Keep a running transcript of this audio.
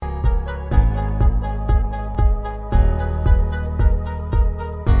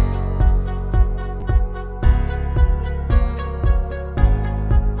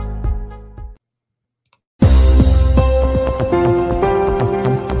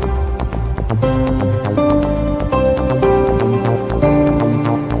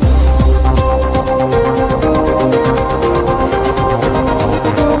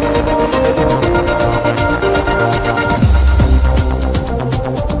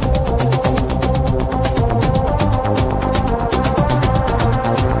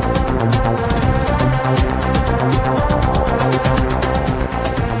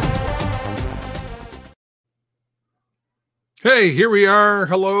Okay, here we are.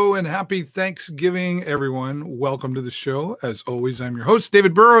 Hello and happy Thanksgiving, everyone. Welcome to the show. As always, I'm your host,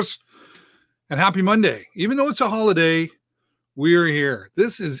 David Burrows, and happy Monday. Even though it's a holiday, we are here.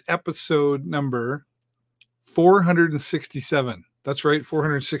 This is episode number 467. That's right,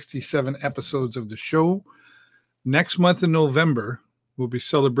 467 episodes of the show. Next month in November, we'll be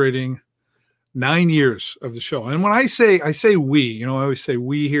celebrating 9 years of the show. And when I say we, I always say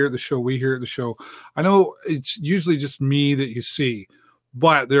we here at the show, we here at the show. I know it's usually just me that you see,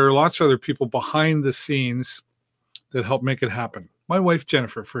 but there are lots of other people behind the scenes that help make it happen. My wife,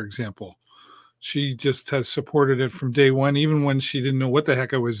 Jennifer, for example, she just has supported it from day one, even when she didn't know what the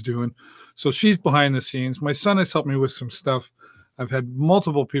heck I was doing. So she's behind the scenes. My son has helped me with some stuff. I've had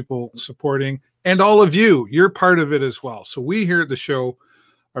multiple people supporting, and all of you, you're part of it as well. So we here at the show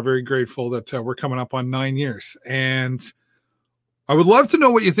are very grateful that we're coming up on 9 years. And I would love to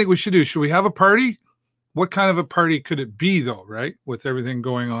know what you think we should do. Should we have a party? What kind of a party could it be, though, right? With everything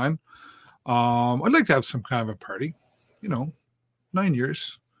going on. I'd like to have some kind of a party, 9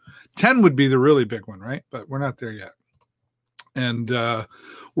 years. 10 would be the really big one, right? But we're not there yet. And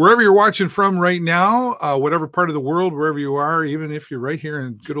wherever you're watching from right now, whatever part of the world, wherever you are, even if you're right here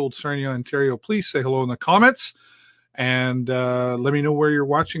in good old Sarnia, Ontario, please say hello in the comments. And let me know where you're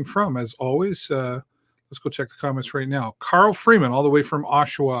watching from. As always, let's go check the comments right now. Carl Freeman, all the way from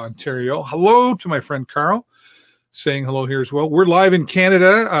Oshawa, Ontario. Hello to my friend Carl, saying hello here as well. We're live in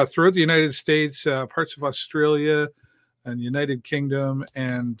Canada, throughout the United States, parts of Australia and United Kingdom,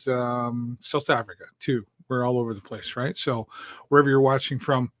 and South Africa, too. We're all over the place, right? So wherever you're watching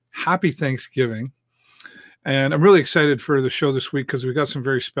from, happy Thanksgiving. And I'm really excited for the show this week because we've got some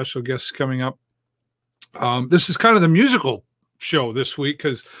very special guests coming up. This is kind of the musical show this week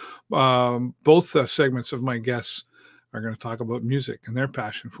because both segments of my guests are going to talk about music and their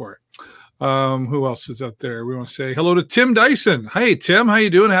passion for it. Who else is out there? We want to say hello to Tim Dyson. Hey, Tim, how you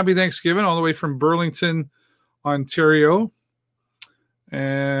doing? Happy Thanksgiving, all the way from Burlington, Ontario.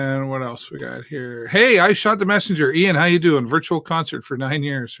 And what else we got here? Hey, I Shot the Messenger. Ian, how you doing? Virtual concert for 9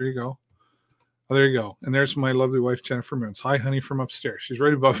 years. There you go. Oh, there you go. And there's my lovely wife, Jennifer Moons. Hi, honey, from upstairs. She's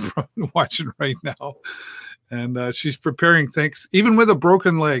right above watching right now. And she's preparing even with a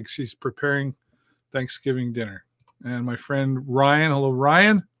broken leg, she's preparing Thanksgiving dinner. And my friend Ryan. Hello,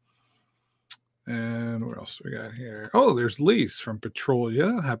 Ryan. And what else do we got here? Oh, there's Lise from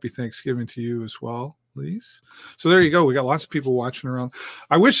Petrolia. Happy Thanksgiving to you as well, Lise. So there you go. We got lots of people watching around.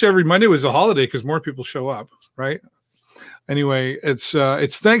 I wish every Monday was a holiday because more people show up, right? Anyway, it's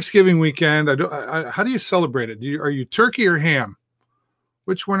Thanksgiving weekend. How do you celebrate it? Are you turkey or ham?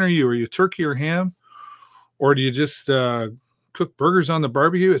 Which one are you? Are you turkey or ham? Or do you just cook burgers on the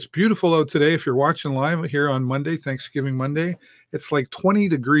barbecue? It's beautiful out today. If you're watching live here on Monday, Thanksgiving Monday, it's like 20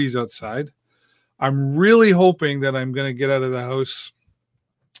 degrees outside. I'm really hoping that I'm going to get out of the house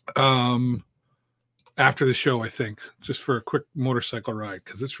after the show, I think, just for a quick motorcycle ride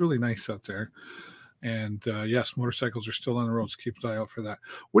because it's really nice out there. And yes, motorcycles are still on the roads. Keep an eye out for that.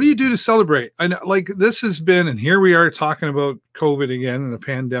 What do you do to celebrate? I know, like this has been, and here we are talking about COVID again and the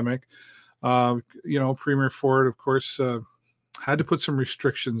pandemic. Premier Ford, of course, had to put some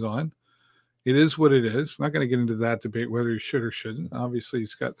restrictions on. It is what it is. Not going to get into that debate whether he should or shouldn't. Obviously,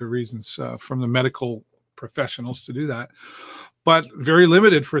 he's got the reasons from the medical professionals to do that. But very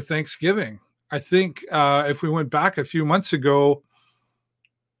limited for Thanksgiving. I think if we went back a few months ago,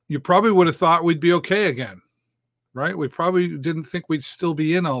 you probably would have thought we'd be okay again, right? We probably didn't think we'd still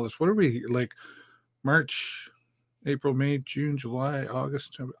be in all this. What are we, like March, April, May, June, July, August,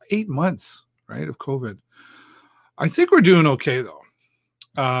 September, 8 months, right, of COVID. I think we're doing okay, though.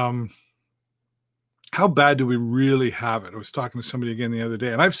 How bad do we really have it? I was talking to somebody again the other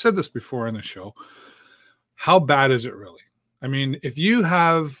day, and I've said this before on the show. How bad is it really? I mean, if you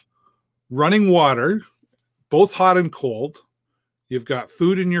have running water, both hot and cold, you've got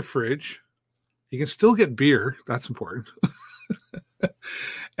food in your fridge, you can still get beer. That's important.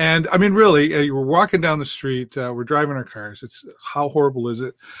 And I mean, really, we're walking down the street, we're driving our cars. It's how horrible is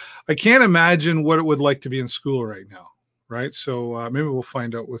it? I can't imagine what it would like to be in school right now, right? So maybe we'll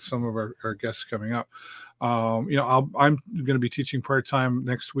find out with some of our guests coming up. I'm going to be teaching part-time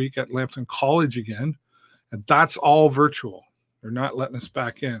next week at Lambton College again, and that's all virtual. They're not letting us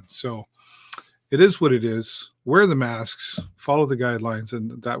back in. So it is what it is. Wear the masks, follow the guidelines,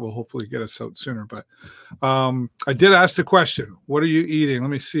 and that will hopefully get us out sooner. But I did ask the question, what are you eating? Let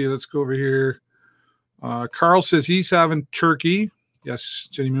me see. Let's go over here. Carl says he's having turkey. Yes,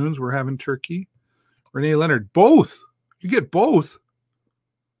 Jenny Moons, we're having turkey. Renee Leonard, both. You get both.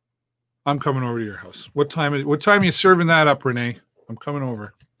 I'm coming over to your house. What time are you serving that up, Renee? I'm coming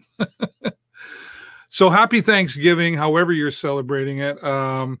over. So happy Thanksgiving, however you're celebrating it.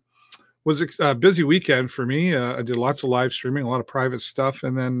 Was a busy weekend for me. I did lots of live streaming, a lot of private stuff,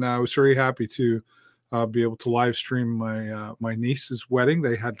 and then I was very happy to be able to live stream my niece's wedding.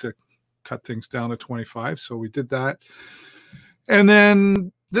 They had to cut things down to 25, so we did that. And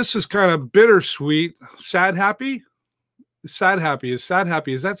then this is kind of bittersweet. Sad happy? Sad happy. Is sad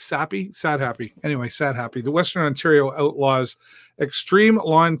happy? Is that sappy? Sad happy. Anyway, sad happy. The Western Ontario outlaws extreme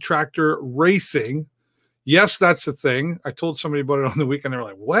lawn tractor racing. Yes, that's the thing. I told somebody about it on the weekend. They were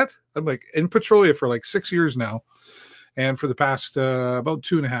like, what? I'm like, in Petrolia for like 6 years now. And for the past about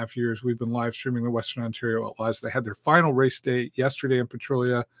 2.5 years, we've been live streaming the Western Ontario Outlaws. They had their final race day yesterday in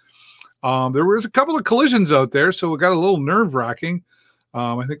Petrolia. There was a couple of collisions out there, so it got a little nerve-wracking.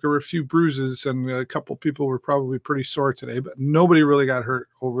 I think there were a few bruises, and a couple people were probably pretty sore today, but nobody really got hurt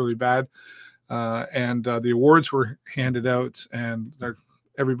overly bad. And the awards were handed out, and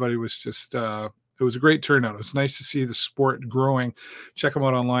everybody was just it was a great turnout. It was nice to see the sport growing. Check them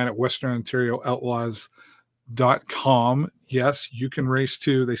out online at westernontariooutlaws.com. Yes, you can race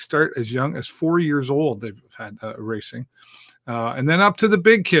too. They start as young as 4 years old. They've had racing. And then up to the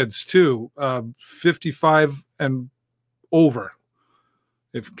big kids too, 55 and over.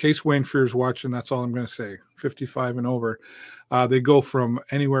 In case Wayne Freer's watching, that's all I'm going to say. 55 and over. They go from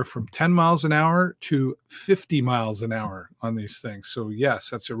anywhere from 10 miles an hour to 50 miles an hour on these things. So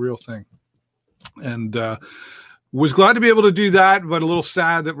yes, that's a real thing. And was glad to be able to do that, but a little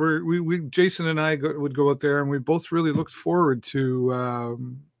sad that we Jason and I would go out there, and we both really looked forward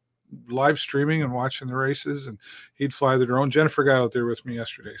to live streaming and watching the races, and he'd fly the drone. Jennifer got out there with me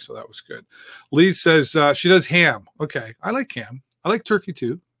yesterday, so that was good. Lee says she does ham. Okay, I like ham. I like turkey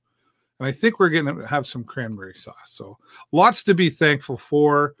too. And I think we're going to have some cranberry sauce. So lots to be thankful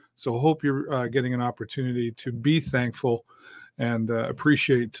for. So hope you're getting an opportunity to be thankful and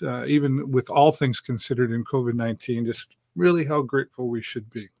appreciate, even with all things considered in COVID-19, just really how grateful we should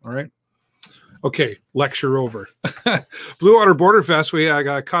be. All right. Okay, lecture over. Blue Water Border Fest. I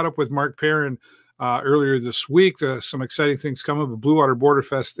got caught up with Mark Perrin earlier this week. Some exciting things coming up. Blue Water Border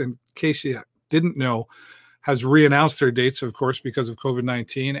Fest, in case you didn't know, has re-announced their dates, of course, because of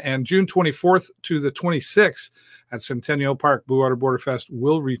COVID-19. And June 24th to the 26th at Centennial Park, Blue Water Border Fest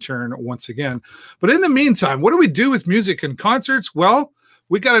will return once again. But in the meantime, what do we do with music and concerts? Well,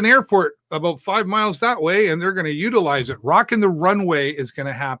 we got an airport about 5 miles that way, and they're going to utilize it. Rockin' the Runway is going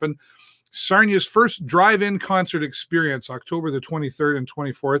to happen. Sarnia's first drive-in concert experience, October the 23rd and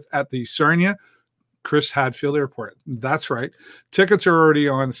 24th at the Sarnia Chris Hadfield Airport. That's right. Tickets are already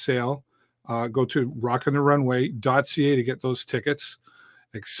on sale. Go to rockintherunway.ca to get those tickets.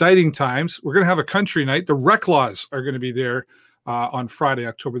 Exciting times. We're going to have a country night. The Reclaws are going to be there on Friday,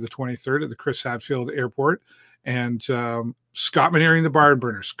 October the 23rd at the Chris Hadfield Airport. And Scott Manieri and the Barn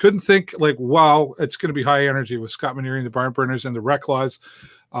Burners. Couldn't think wow, it's going to be high energy with Scott Manieri and the Barn Burners and the Reclaws.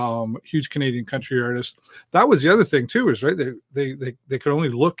 Huge Canadian country artist. That was the other thing too, is right. They could only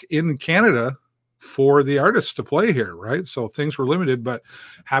look in Canada for the artists to play here, right? So things were limited, but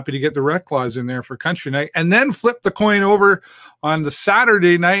happy to get the Reclaws in there for country night. And then flip the coin over on the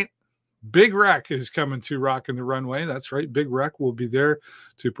Saturday night. Big Wreck is coming to Rockin' the Runway. That's right. Big Wreck will be there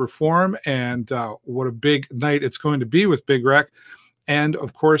to perform. And what a big night it's going to be with Big Wreck. And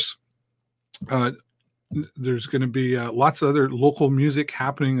of course, there's going to be lots of other local music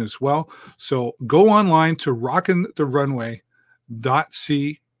happening as well. So go online to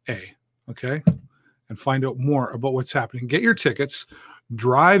rockintherunway.ca. Okay. And find out more about what's happening. Get your tickets.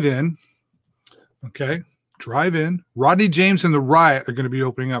 Drive in. Okay. Drive in. Rodney James and the Riot are going to be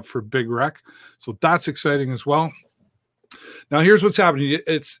opening up for Big Wreck. So that's exciting as well. Now, here's what's happening.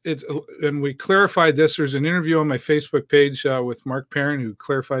 And we clarified this. There's an interview on my Facebook page with Mark Perrin, who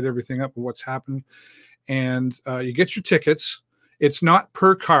clarified everything up and what's happening. And you get your tickets. It's not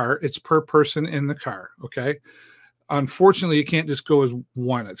per car. It's per person in the car. Okay. Unfortunately, you can't just go as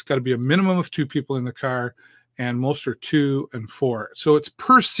one. It's got to be a minimum of 2 people in the car, and most are 2 and 4. So it's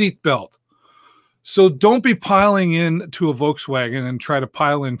per seat belt. So don't be piling in to a Volkswagen and try to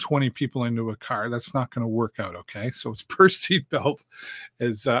pile in 20 people into a car. That's not going to work out, okay? So it's per seat belt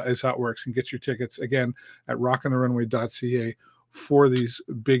is how it works. And get your tickets, again, at rockintherunway.ca for these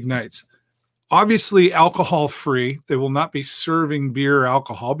big nights. Obviously, alcohol-free. They will not be serving beer or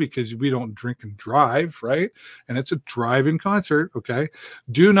alcohol because we don't drink and drive, right? And it's a drive-in concert, okay?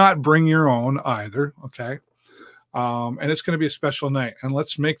 Do not bring your own either, okay? And it's going to be a special night. And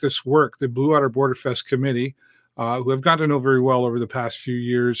let's make this work. The Blue Water Border Fest Committee, who I've gotten to know very well over the past few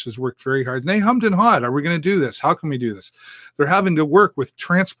years, has worked very hard. And they hummed and hawed. Are we going to do this? How can we do this? They're having to work with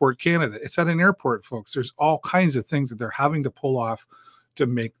Transport Canada. It's at an airport, folks. There's all kinds of things that they're having to pull off to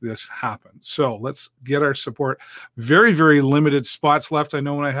make this happen. So let's get our support. Very, very limited spots left. I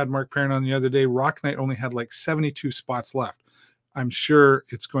know when I had Mark Perrin on the other day, Rock Night only had like 72 spots left. I'm sure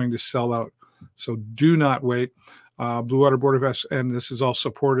it's going to sell out. So do not wait. Blue Water Border Vest, and this is all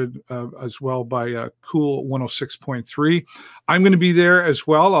supported as well by Cool 106.3. I'm going to be there as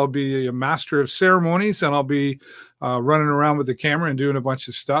well. I'll be a master of ceremonies, and I'll be running around with the camera and doing a bunch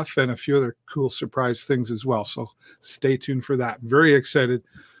of stuff and a few other cool surprise things as well. So stay tuned for that. Very excited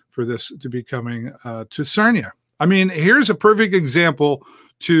for this to be coming to Sarnia. I mean, here's a perfect example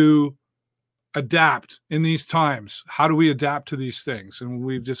to adapt in these times. How do we adapt to these things? And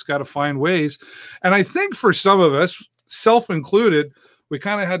we've just got to find ways. And I think for some of us, self included, we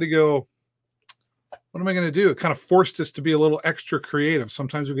kind of had to go, what am I going to do? It kind of forced us to be a little extra creative.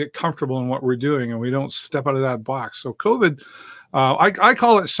 Sometimes we get comfortable in what we're doing and we don't step out of that box. So COVID, I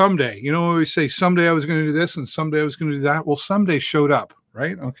call it someday. You know, when we say someday I was going to do this and someday I was going to do that. Well, someday showed up,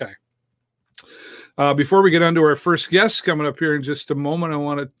 right? Okay. Before we get on to our first guest coming up here in just a moment, I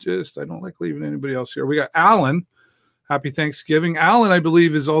don't like leaving anybody else here. We got Alan. Happy Thanksgiving. Alan, I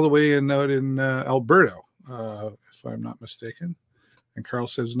believe, is all the way out in Alberta, if I'm not mistaken. And Carl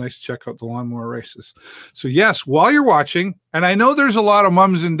says, nice to check out the lawnmower races. So yes, while you're watching, and I know there's a lot of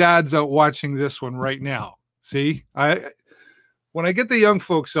mums and dads out watching this one right now. See, when I get the young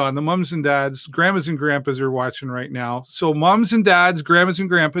folks on, the mums and dads, grandmas and grandpas are watching right now. So mums and dads, grandmas and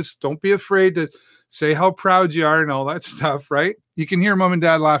grandpas, don't be afraid to say how proud you are and all that stuff, right? You can hear mom and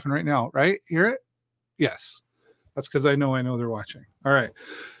dad laughing right now, right? Hear it? Yes. That's because I know they're watching. All right.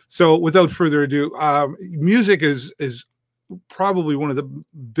 So without further ado, music is probably one of the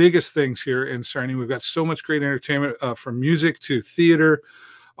biggest things here in Sarnia. We've got so much great entertainment from music to theater.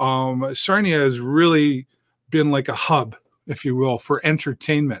 Sarnia has really been like a hub, if you will, for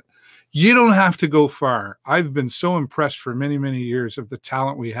entertainment. You don't have to go far. I've been so impressed for many, many years of the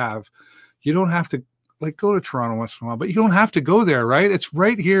talent we have. You don't have to go to Toronto once in a while, but you don't have to go there, right? It's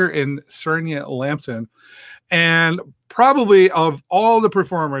right here in Sarnia, Lambton. And probably of all the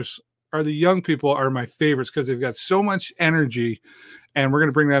performers, the young people are my favorites because they've got so much energy. And we're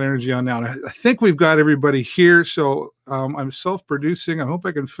going to bring that energy on now. And I think we've got everybody here. So I'm self-producing. I hope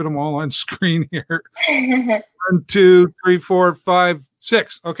I can fit them all on screen here. 1, 2, 3, 4, 5,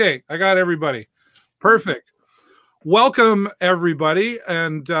 6. Okay, I got everybody. Perfect. Welcome, everybody,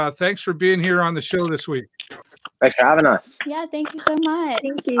 and thanks for being here on the show this week. Thanks for having us. Yeah, thank you so much.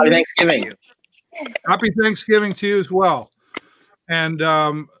 Thank you. Happy Thanksgiving. Happy Thanksgiving to you as well. And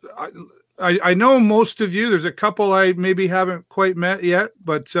I know most of you. There's a couple I maybe haven't quite met yet,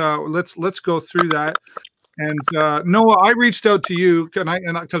 but let's go through that. And Noah, I reached out to you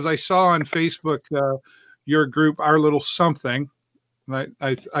because I saw on Facebook your group, Our Little Something.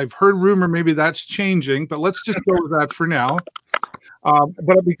 I've heard rumor maybe that's changing, but let's just go with that for now.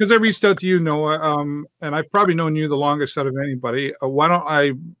 But because I reached out to you, Noah, and I've probably known you the longest out of anybody, why don't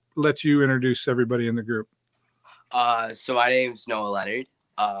I let you introduce everybody in the group? So my name's Noah Leonard.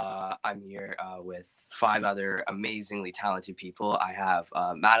 I'm here with 5 other amazingly talented people. I have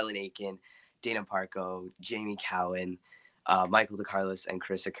Madelin Aitken, Dana Parco, Jaymie Cowan, Michael Decarolis, and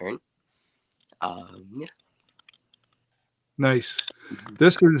Chris Kern. Yeah. Nice.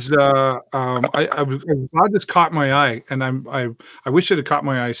 This is I'm glad this caught my eye, and I wish it had caught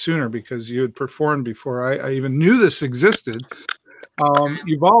my eye sooner because you had performed before I even knew this existed.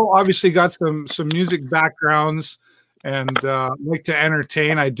 You've all obviously got some music backgrounds and like to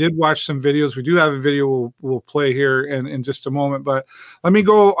entertain. I did watch some videos. We do have a video we'll play here in just a moment, but let me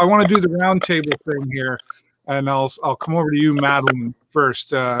go. I want to do the round table thing here, and I'll come over to you, Madelin, first.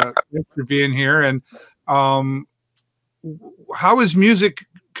 Thanks for being here. And how has music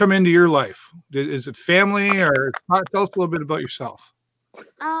come into your life? Is it family, or tell us a little bit about yourself?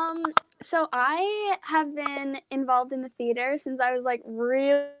 So I have been involved in the theater since I was like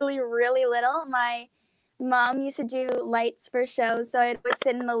really, really little. My mom used to do lights for shows, so I'd always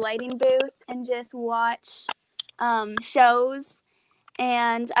sit in the lighting booth and just watch shows.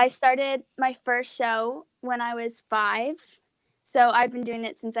 And I started my first show when I was 5. So I've been doing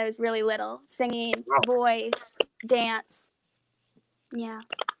it since I was really little, singing, voice, dance. Yeah.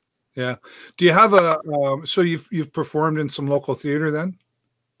 Yeah. Do you have so you've performed in some local theater then?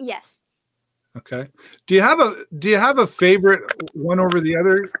 Yes. Okay. Do you have a favorite one over the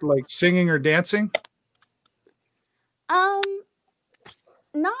other, like singing or dancing?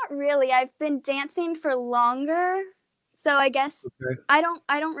 Not really. I've been dancing for longer. So I guess okay. I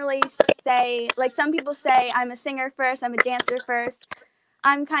don't really say, like some people say I'm a singer first, I'm a dancer first.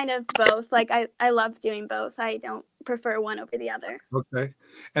 I'm kind of both. Like I love doing both. I don't prefer one over the other. Okay.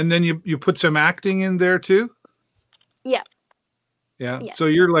 And then you put some acting in there too? Yeah. Yeah. Yes. So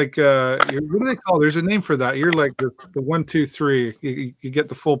you're like, what do they call? There's a name for that. You're like the 1, 2, 3. You get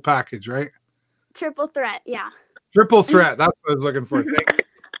the full package, right? Triple threat. Yeah. Triple threat. That's what I was looking for. Thank you.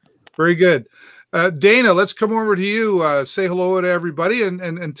 Very good. Dana, let's come over to you. Say hello to everybody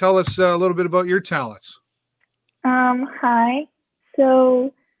and tell us a little bit about your talents. Hi.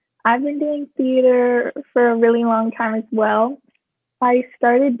 So I've been doing theater for a really long time as well. I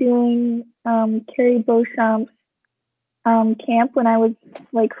started doing Carrie Beauchamp's camp when I was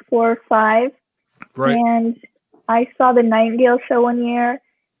like 4 or 5. Right. And I saw the Nightingale show one year,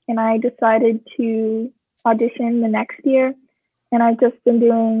 and I decided to audition the next year. And I've just been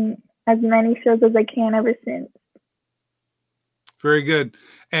doing as many shows as I can ever since. Very good.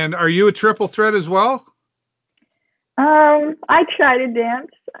 And are you a triple threat as well? I try to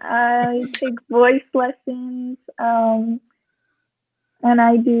dance. I take voice lessons, and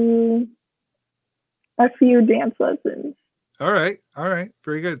I do a few dance lessons. All right.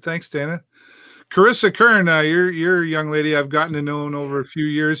 Very good. Thanks, Dana. Carissa Kern, you're a young lady I've gotten to know over a few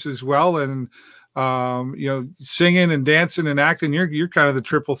years as well, and singing and dancing and acting. You're kind of the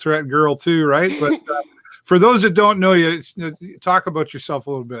triple threat girl too, right? But for those that don't know you, talk about yourself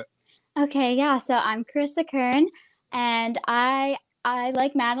a little bit. Okay, yeah. So I'm Carissa Kern, and I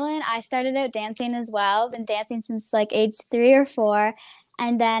like Madelin. I started out dancing as well. Been dancing since like age 3 or 4,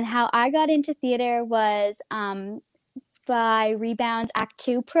 and then how I got into theater was by Rebound's Act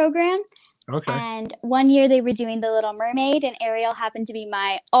 2 program. Okay. And one year they were doing The Little Mermaid, and Ariel happened to be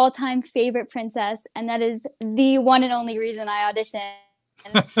my all-time favorite princess, and that is the one and only reason I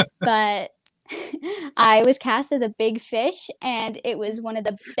auditioned. But I was cast as a big fish, and it was one of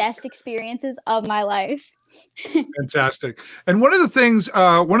the best experiences of my life. Fantastic. And one of the things,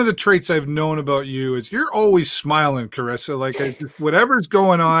 one of the traits I've known about you is you're always smiling, Carissa. Like whatever's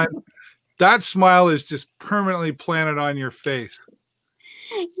going on, that smile is just permanently planted on your face.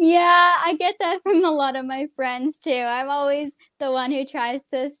 Yeah, I get that from a lot of my friends too. I'm always the one who tries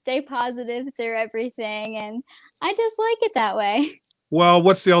to stay positive through everything, and I just like it that way. Well,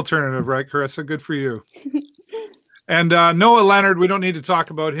 what's the alternative, right, Carissa? Good for you. And Noah Leonard, we don't need to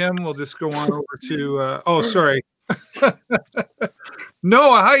talk about him. We'll just go on over to sorry.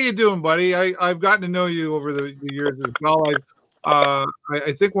 Noah, how you doing, buddy? I've gotten to know you over the years as well.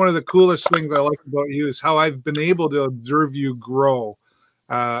 I think one of the coolest things I like about you is how I've been able to observe you grow.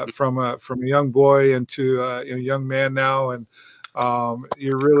 From a young boy into a young man now, and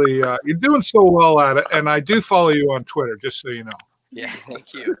you're really you're doing so well at it. And I do follow you on Twitter, just so you know. Yeah,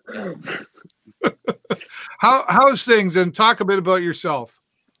 thank you. How's things? And talk a bit about yourself.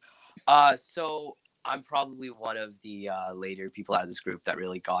 So I'm probably one of the later people out of this group that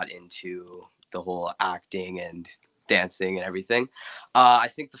really got into the whole acting and dancing and everything. I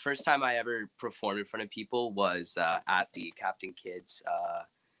think the first time I ever performed in front of people was at the Captain Kids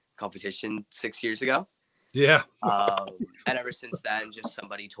competition 6 years ago. Yeah. And ever since then, just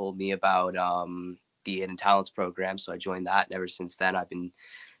somebody told me about the Hidden Talents program, so I joined that. And ever since then, I've been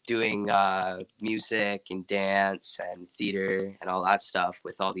doing music and dance and theater and all that stuff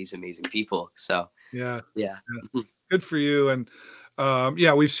with all these amazing people. So yeah. Good for you. And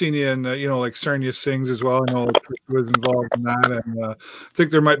we've seen you in, like Sarnia Sings as well. I know Chris was involved in that. And I think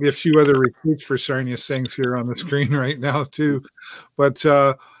there might be a few other recruits for Sarnia Sings here on the screen right now too. But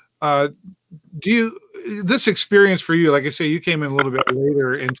this experience for you, like I say, you came in a little bit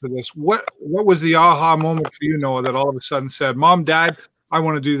later into this. What was the aha moment for you, Noah, that all of a sudden said, Mom, Dad, I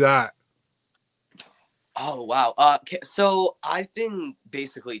want to do that? Oh, wow. So I've been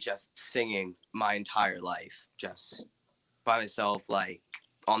basically just singing my entire life, just by myself, like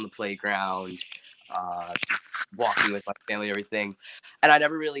on the playground, walking with my family, everything. And I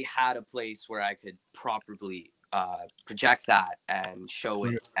never really had a place where I could properly project that and show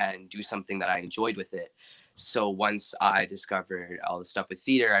it and do something that I enjoyed with it. So once I discovered all the stuff with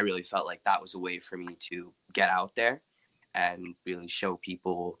theater, I really felt like that was a way for me to get out there and really show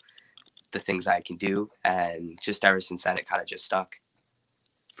people the things I can do. And just ever since then, it kind of just stuck.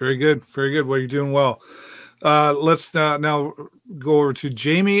 Very good. Well, you're doing well. Let's now go over to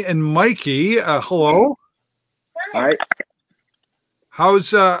Jaymie and Mikey. Hello. All right. How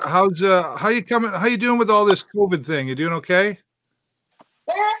you coming? How you doing with all this COVID thing? You doing okay?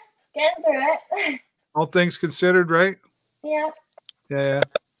 Yeah, getting through it. All things considered, right? Yeah. Yeah.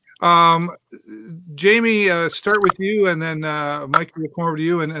 Jaymie, start with you, and then Mike will come over to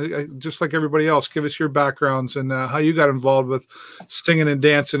you, and just like everybody else, give us your backgrounds and how you got involved with singing and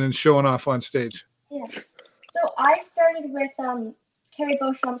dancing and showing off on stage. Yeah. So I started with Carrie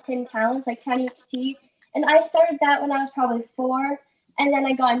Beauchamp's Hidden Talents, like 10HT, and I started that when I was probably 4. And then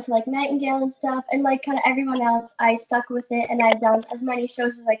I got into like Nightingale and stuff, and like kind of everyone else, I stuck with it, and I've done as many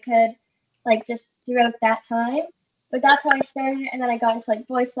shows as I could, like just throughout that time. But that's how I started, and then I got into like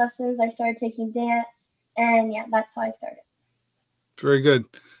voice lessons. I started taking dance, and yeah, that's how I started. Very good.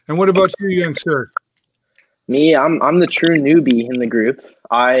 And what about you, young sir? Me, I'm the true newbie in the group.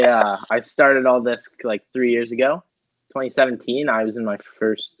 I started all this like 3 years ago, 2017. I was in my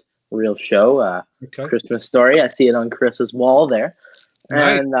first real show, Okay. Christmas Story. I see it on Chris's wall there,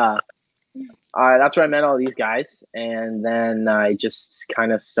 Nice. and that's where I met all these guys. And then I just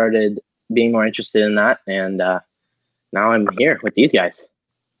kind of started being more interested in that, and now I'm here with these guys.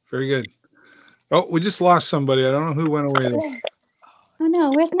 Very good. Oh, we just lost somebody. I don't know who went away there. Oh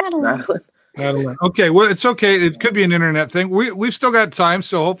no, where's Madelin? Madelin. Okay, well, it's okay. It could be an internet thing. We've still got time,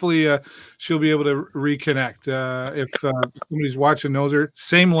 so hopefully she'll be able to reconnect. If somebody's watching knows her,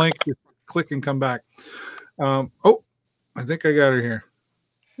 same link, just click and come back. Oh, I think I got her here.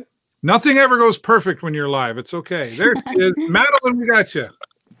 Nothing ever goes perfect when you're live. It's okay. There she is. Madelin, we got you.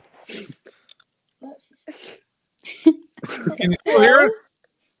 Can you still hear us?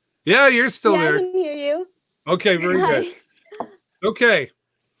 Yeah, you're still Yeah, there. I can hear you. Okay, very Hi. good. Okay.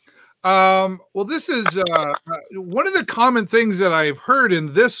 Well, this is one of the common things that I've heard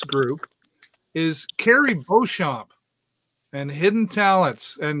in this group is Carrie Beauchamp and Hidden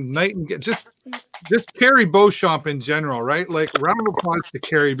Talents and Nightingale. Just Carrie Beauchamp in general, right? Like, round of applause to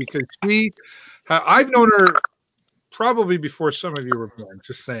Carrie because I've known her probably before some of you were born,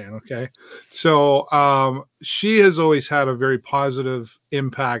 just saying, okay? So she has always had a very positive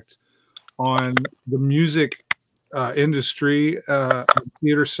impact on the music industry,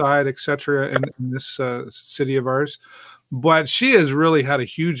 theater side, etc., in this city of ours. But she has really had a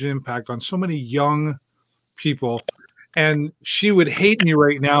huge impact on so many young people. And she would hate me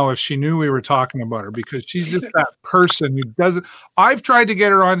right now if she knew we were talking about her because she's just that person who doesn't. I've tried to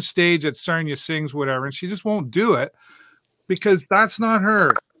get her on stage at Sarnia Sings, whatever, and she just won't do it because that's not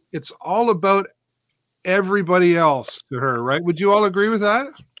her. It's all about everybody else to her, right? Would you all agree with that?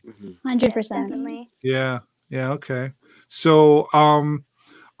 100%. Definitely. Yeah. Yeah. Okay. So,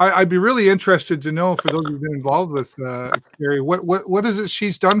 I'd be really interested to know, for those who've been involved with Carrie, what is it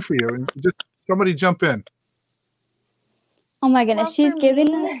she's done for you? And just somebody jump in. Oh my goodness, Well, she's for given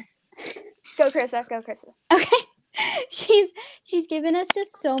me- us. Go, Krista. Go, Krista. Okay, she's given us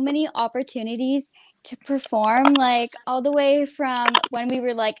just so many opportunities to perform, like all the way from when we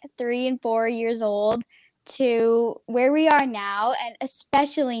were like 3 and 4 years old to where we are now, and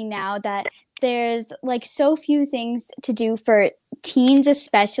especially now that there's like so few things to do for teens,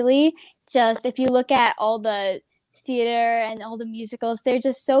 especially. Just if you look at all the theater and all the musicals, there's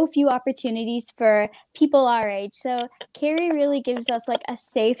just so few opportunities for people our age. So Carrie really gives us like a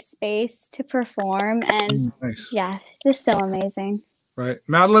safe space to perform, and Nice. yeah, just so amazing. Right.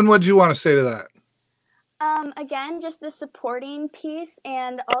 Madelin, what do you want to say to that? Again, just the supporting piece,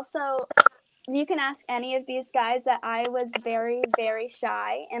 and also you can ask any of these guys that I was very, very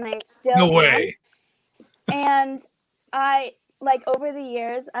shy, and I still No am. way. And I, like, over the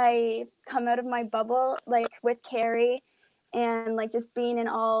years, I come out of my bubble, like, with Carrie, and, like, just being in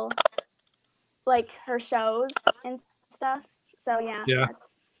all, like, her shows and stuff. So, yeah.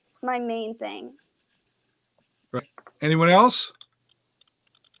 That's my main thing. Right. Anyone else?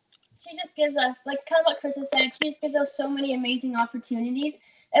 She just gives us, like kind of what Chris has said, she just gives us so many amazing opportunities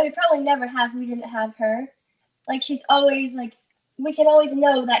that we probably never have if we didn't have her. Like, she's always, like, we can always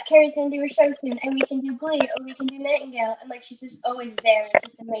know that Carrie's going to do her show soon, and we can do Glee, or we can do Nightingale, and, like, she's just always there. It's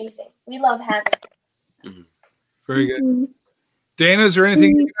just amazing. We love having her. Very good. Dana, is there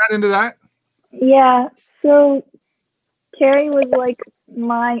anything you can add into that? Yeah, so Carrie was like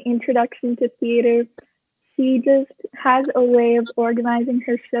my introduction to theater. She just has a way of organizing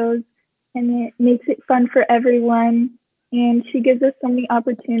her shows, and it makes it fun for everyone. And she gives us so many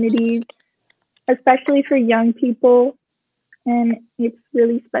opportunities, especially for young people. And it's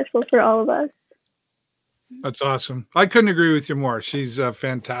really special for all of us. That's awesome. I couldn't agree with you more. She's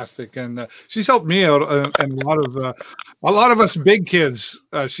fantastic, and she's helped me out, and a lot of us big kids.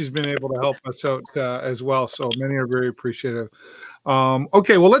 She's been able to help us out as well. So many are very appreciative.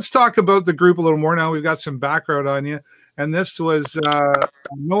 Okay, well, let's talk about the group a little more now. We've got some background on you, and this was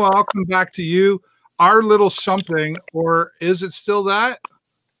Noah. I'll come back to you. Our Little Something, or is it still that?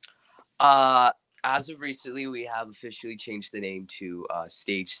 As of recently, we have officially changed the name to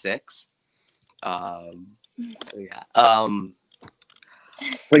Stage 6. So yeah.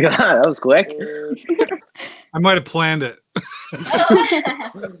 Look at that. That was quick. I might have planned it.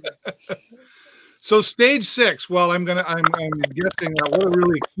 So Stage 6. Well, I'm guessing what a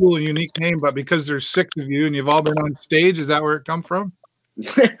really cool and unique name, but because there's 6 of you and you've all been on stage, is that where it come from?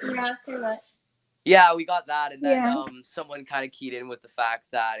 Yeah, pretty much. Yeah, we got that, and then Yeah. someone kind of keyed in with the fact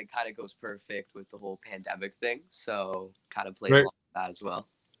that it kind of goes perfect with the whole pandemic thing, so kind of played Right. along with that as well.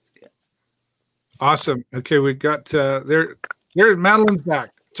 So, yeah. Awesome. Okay, we got there. Madelin's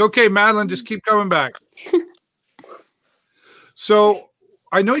back. It's okay, Madelin. Just keep coming back. So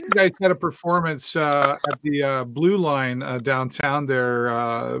I know you guys had a performance at the Blue Line downtown there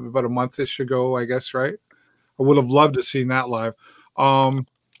about a month-ish ago, I guess, right? I would have loved to seen that live.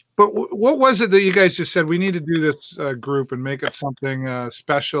 But what was it that you guys just said we need to do this group and make it something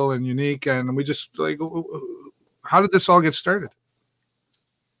special and unique? And we just like, how did this all get started?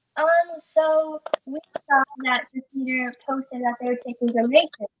 So we saw that the theater posted that they were taking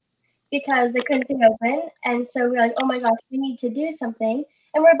donations because they couldn't be open, and so we were like, oh my gosh, we need to do something.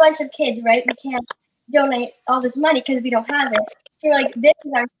 And we're a bunch of kids, right? We can't donate all this money because we don't have it. So we're like, this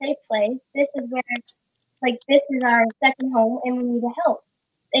is our safe place. This is where, like, this is our second home, and we need to help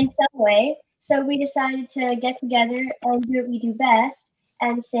in some way. So we decided to get together and do what we do best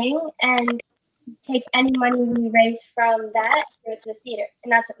and sing and take any money we raise from that to the theater.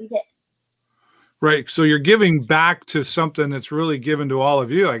 And that's what we did. Right. So you're giving back to something that's really given to all of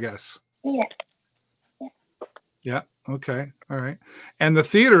you, I guess. Yeah. Yeah. Okay. All right. And the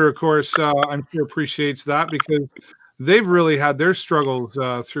theater, of course, I'm sure appreciates that because they've really had their struggles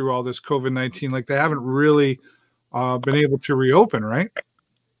through all this COVID-19. Like they haven't really been able to reopen, right?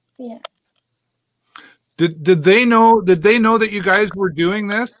 Yeah. Did they know that you guys were doing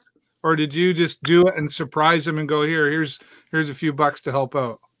this, or did you just do it and surprise them and go, here's a few bucks to help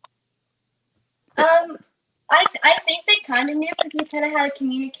out? I think they kind of knew because we kind of had to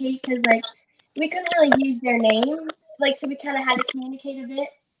communicate because like we couldn't really use their name, like so we kind of had to communicate a bit,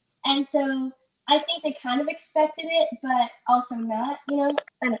 and so I think they kind of expected it, but also not, you know.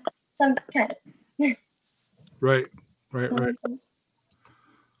 I don't know, some kind of. Right.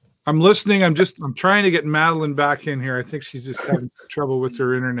 I'm listening. I'm trying to get Madelin back in here. I think she's just having trouble with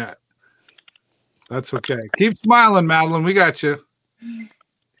her internet. That's okay. Keep smiling, Madelin. We got you.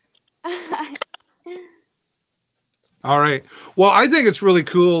 All right. Well, I think it's really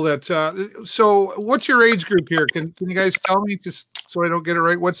cool that. So, what's your age group here? Can you guys tell me just so I don't get it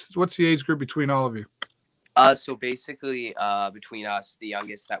right? What's the age group between all of you? So basically, between us, the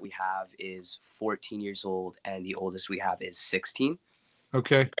youngest that we have is 14 years old, and the oldest we have is 16.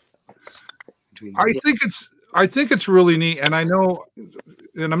 Okay. I think it's really neat, and I know,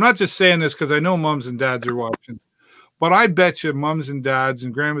 and I'm not just saying this because I know moms and dads are watching, but I bet you moms and dads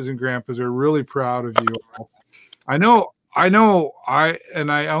and grandmas and grandpas are really proud of you all. I only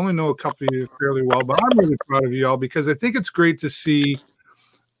know a couple of you fairly well, but I'm really proud of you all because I think it's great to see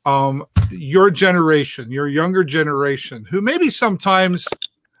your generation, your younger generation, who maybe sometimes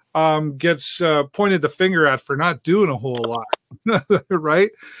gets pointed the finger at for not doing a whole lot, right?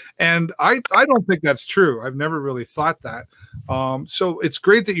 And I don't think that's true. I've never really thought that. So it's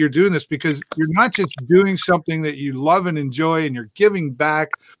great that you're doing this because you're not just doing something that you love and enjoy and you're giving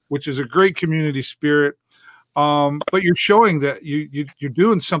back, which is a great community spirit. But you're showing that you're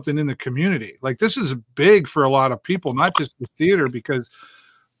doing something in the community. Like this is big for a lot of people, not just the theater, because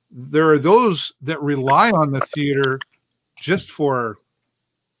there are those that rely on the theater just for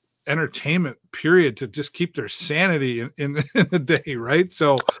entertainment, period, to just keep their sanity in the day, right?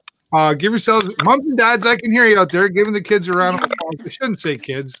 So give yourselves, moms and dads, I can hear you out there giving the kids a round of applause. I shouldn't say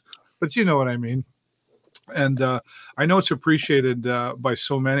kids, but you know what I mean. And I know it's appreciated by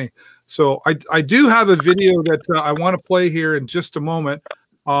so many. So I do have a video that I want to play here in just a moment.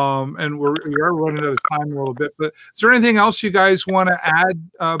 And we are running out of time a little bit. But is there anything else you guys want to add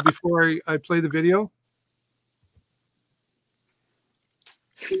before I play the video?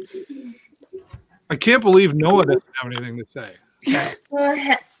 I can't believe Noah doesn't have anything to say.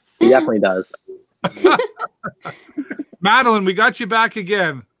 He definitely does. Madelin, we got you back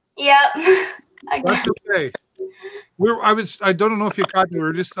again. Yep. That's okay. I don't know if you caught me.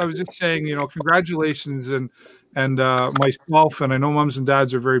 I was just saying, congratulations and myself, and I know moms and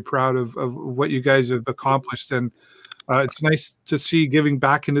dads are very proud of what you guys have accomplished, and it's nice to see giving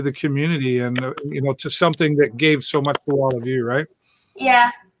back into the community and to something that gave so much to all of you, right?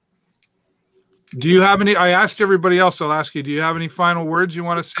 Yeah. Do you have any? I asked everybody else. I'll ask you. Do you have any final words you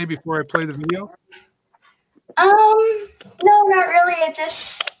want to say before I play the video? No, not really. It's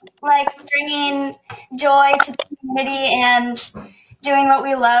just like bringing joy to the community and doing what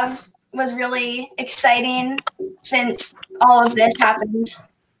we love was really exciting since all of this happened.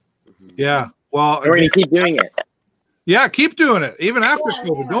 Yeah. Well, we're going to keep doing it. Yeah, keep doing it. Even after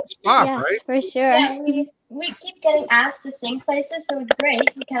COVID. Don't stop, yes, right? For sure. Yeah, we keep getting asked to sing places, so it's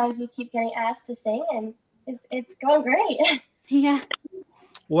great because we keep getting asked to sing, and it's going great. Yeah.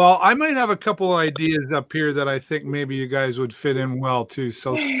 Well, I might have a couple ideas up here that I think maybe you guys would fit in well too.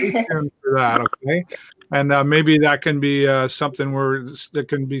 So stay tuned for that, okay? And maybe that can be something where there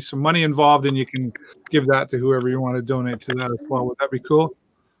can be some money involved, and you can give that to whoever you want to donate to that as well. Would that be cool?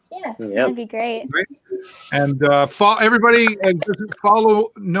 Yeah. That'd be great. Right? And everybody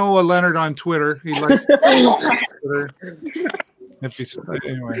follow Noah Leonard on Twitter. He likes Twitter. If he's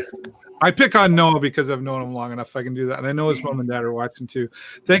anyway. I pick on Noah because I've known him long enough. I can do that. And I know his mom and dad are watching too.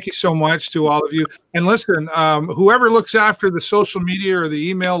 Thank you so much to all of you. And listen, whoever looks after the social media or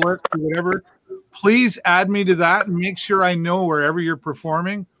the email list or whatever, please add me to that and make sure I know wherever you're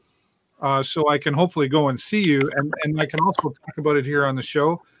performing so I can hopefully go and see you. And I can also talk about it here on the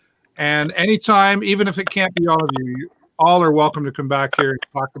show. And anytime, even if it can't be all of you, all are welcome to come back here and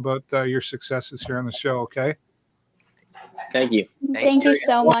talk about your successes here on the show, okay? Thank you. Thank you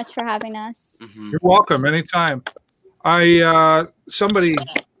so much for having us. You're welcome. Anytime. Somebody's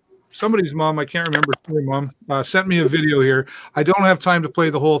mom, I can't remember her mom, sent me a video here. I don't have time to play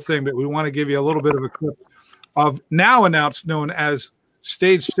the whole thing, but we want to give you a little bit of a clip of now announced known as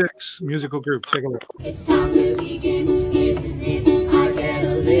Stage 6 musical group. Take a look. It's time to begin, isn't it? I get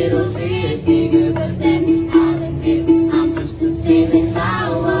a little bit bigger, but then I'll admit I'm just the same as I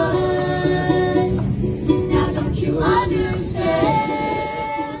was. Now don't you understand?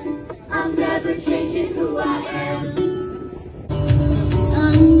 I'm never changing who I am.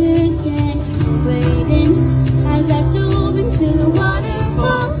 Understand, waiting as I dove into the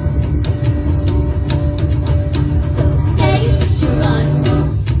waterfall. So say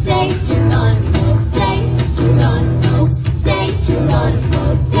Geronimo, say Geronimo, say Geronimo, say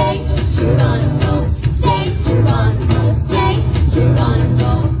Geronimo, say Geronimo, say Geronimo, say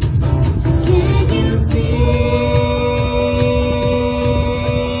Geronimo. Can you feel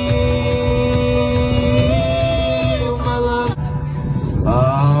my love?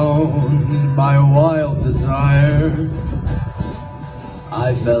 Bound by a wild desire,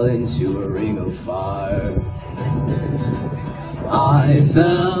 I fell into a ring of fire. I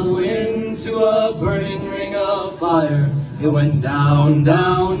fell into a burning ring of fire. It went down,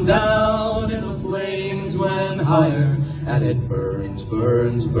 down, down, and the flames went higher. And it burns,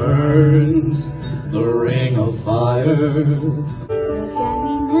 burns, burns, the ring of fire. Look at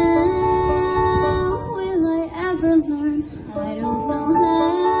me now, will I ever learn? I don't know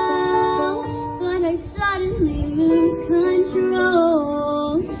how, but I suddenly lose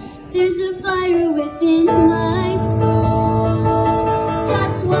control. There's a fire within my soul.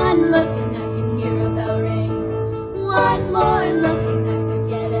 Just one look and I can hear a bell ring. One more look and I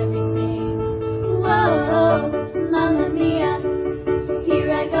forget everything. Whoa, Mamma Mia,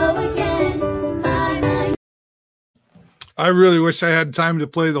 here I go again. My mind. I really wish I had time to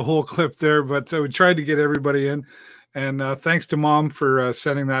play the whole clip there, but we tried to get everybody in. And thanks to Mom for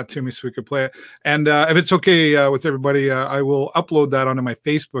sending that to me so we could play it. And if it's okay with everybody, I will upload that onto my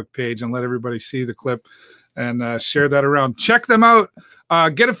Facebook page and let everybody see the clip and share that around. Check them out.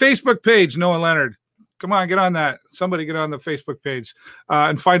 Get a Facebook page, Noah Leonard. Come on, get on that. Somebody get on the Facebook page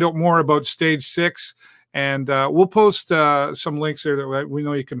and find out more about Stage 6. And we'll post some links there that we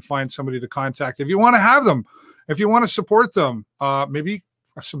know you can find somebody to contact. If you want to have them, if you want to support them, maybe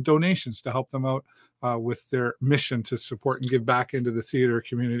some donations to help them out with their mission to support and give back into the theater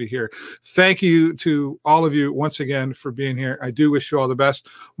community here. Thank you to all of you once again for being here. I do wish you all the best.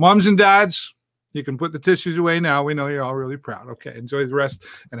 Moms and dads, you can put the tissues away now. We know you're all really proud. Okay, enjoy the rest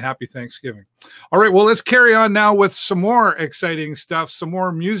and happy Thanksgiving. All right, well, let's carry on now with some more exciting stuff, some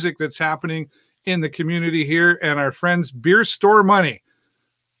more music that's happening in the community here, and our friends Beer Store Money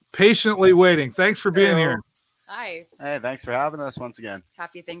patiently waiting. Thanks for being here. Hi. Hey, thanks for having us once again.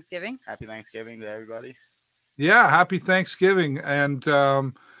 Happy Thanksgiving. Happy Thanksgiving to everybody. Yeah, happy Thanksgiving. And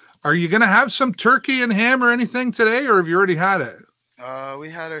are you going to have some turkey and ham or anything today, or have you already had it? We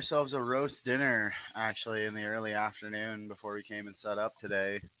had ourselves a roast dinner, actually, in the early afternoon before we came and set up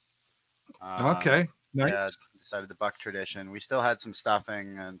today. Okay, nice. Yeah, decided to buck tradition. We still had some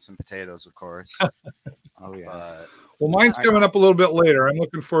stuffing and some potatoes, of course. Oh, yeah. Well, mine's coming up a little bit later. I'm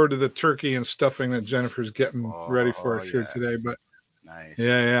looking forward to the turkey and stuffing that Jennifer's getting ready for us here today. But nice.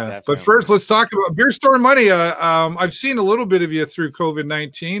 Yeah. Definitely. But first, let's talk about Beer Store Money. I've seen a little bit of you through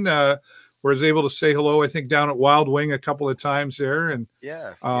COVID-19. Was able to say hello, I think, down at Wild Wing a couple of times there. And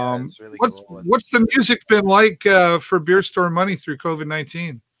it's really cool. What's the music been like for Beer Store Money through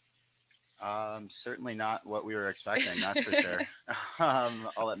COVID-19? Certainly not what we were expecting, that's for sure.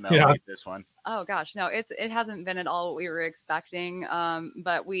 I'll let Mel take this one. Oh gosh, no, it hasn't been at all what we were expecting.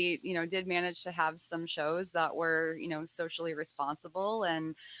 But we, did manage to have some shows that were, socially responsible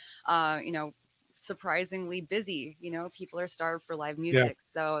and, surprisingly busy. People are starved for live music,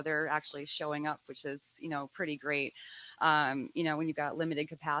 so they're actually showing up, which is, pretty great. When you've got limited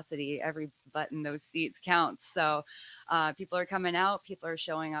capacity, every butt in those seats counts. So people are coming out, people are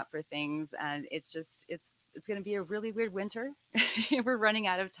showing up for things, and it's going to be a really weird winter. We're running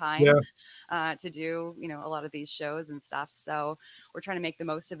out of time to do, a lot of these shows and stuff. So we're trying to make the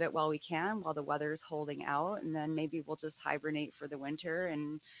most of it while we can, while the weather's holding out. And then maybe we'll just hibernate for the winter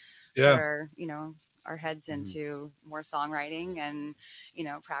and put our heads into more songwriting and,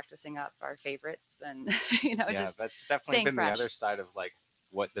 practicing up our favorites and, just that's definitely been fresh. The other side of like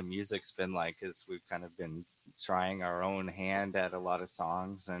what the music's been like, is we've kind of been trying our own hand at a lot of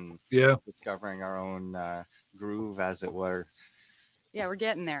songs and discovering our own groove, as it were. Yeah, we're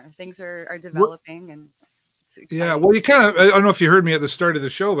getting there. Things are developing, and it's exciting. Well, you kind of, I don't know if you heard me at the start of the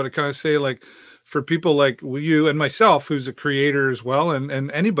show, but I kind of say, like, for people like you and myself, who's a creator as well,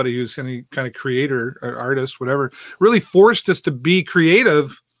 and anybody who's any kind of creator or artist, whatever, really forced us to be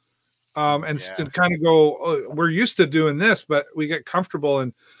creative. And kind of go, oh, we're used to doing this, but we get comfortable.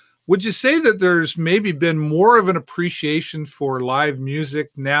 And would you say that there's maybe been more of an appreciation for live music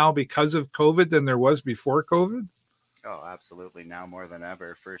now because of COVID than there was before COVID? Oh, absolutely. Now more than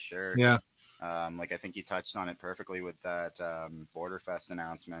ever, for sure. Yeah. Like I think you touched on it perfectly with that Border Fest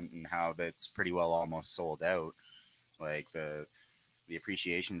announcement and how that's pretty well almost sold out. Like the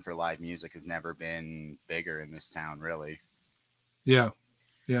appreciation for live music has never been bigger in this town, really. Yeah.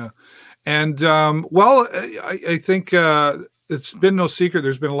 Yeah. And, I think it's been no secret.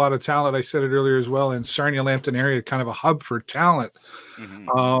 There's been a lot of talent. I said it earlier as well, in Sarnia, Lambton area, kind of a hub for talent.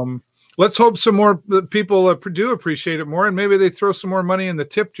 Mm-hmm. Let's hope some more people do appreciate it more, and maybe they throw some more money in the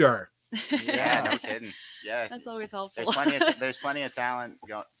tip jar. Yeah, no kidding. Yeah. That's always helpful. There's plenty of talent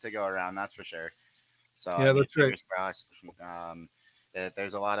to go around. That's for sure. So yeah, that's right. Fingers crossed.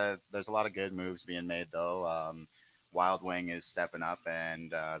 There's a lot of good moves being made though. Wild Wing is stepping up,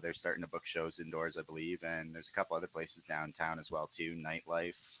 and they're starting to book shows indoors, I believe. And there's a couple other places downtown as well too.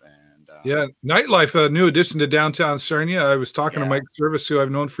 Nightlife and Nightlife, a new addition to downtown Sarnia. I was talking to Mike Service, who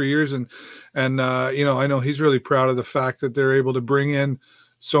I've known for years, and I know he's really proud of the fact that they're able to bring in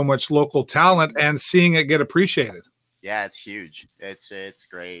so much local talent and seeing it get appreciated. Yeah, it's huge. It's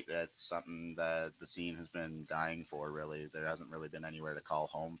great. That's something that the scene has been dying for. Really, there hasn't really been anywhere to call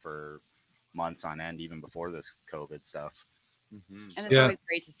home for months on end, even before this COVID stuff. Mm-hmm. And it's always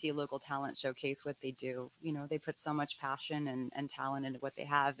great to see local talent showcase what they do. They put so much passion and talent into what they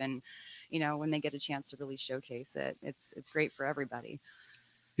have, and when they get a chance to really showcase it, it's great for everybody.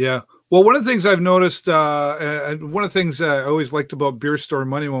 Yeah. Well, one of the things I've noticed, and one of the things I always liked about Beer Store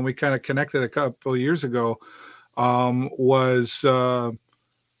Money when we kind of connected a couple of years ago, was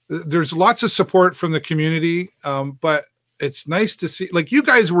there's lots of support from the community, but it's nice to see, like, you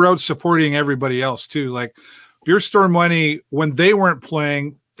guys were out supporting everybody else too. Like Beer Store Money, when they weren't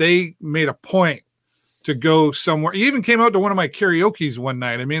playing, they made a point to go somewhere. You even came out to one of my karaoke's one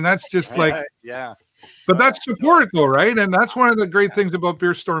night. I mean, that's just like, but that's support though, right? And that's one of the great things about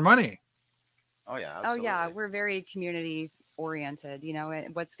Beer Store Money. Oh yeah. Absolutely. Oh yeah. We're very community oriented.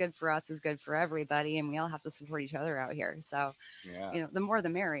 What's good for us is good for everybody, and we all have to support each other out here. So, the more the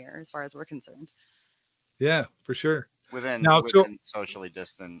merrier, as far as we're concerned. Yeah, for sure. Within socially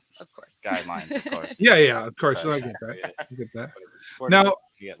distant, of course, guidelines, of course. Yeah, of course. I get that. I get that. Now,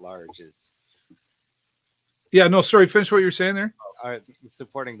 at large is. Yeah, no, sorry. Finish what you're saying there.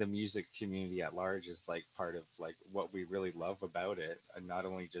 Supporting the music community at large is like part of like what we really love about it, and not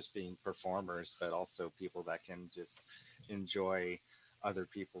only just being performers, but also people that can just enjoy other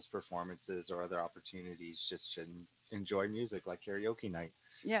people's performances or other opportunities just to enjoy music, like karaoke night.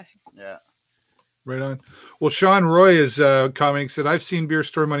 Yeah. Right on. Well, Sean Roy is commenting, said, I've seen Beer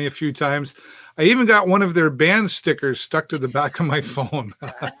Store Money a few times. I even got one of their band stickers stuck to the back of my phone.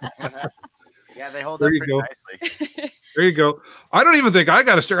 Yeah, they hold up pretty nicely. There you go. I don't even think I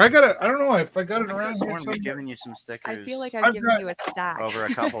got a sticker. I don't know if I got it around here. We've given you some stickers. I feel like I've given you a stack. Over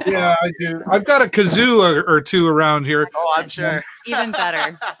a couple. Yeah, I do. I've got a kazoo or two around here. Oh, I'm sure. Even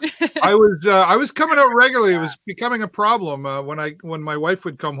better. I was coming out regularly. It was becoming a problem when my wife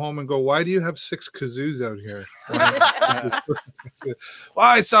would come home and go, "Why do you have 6 kazoos out here?" Well,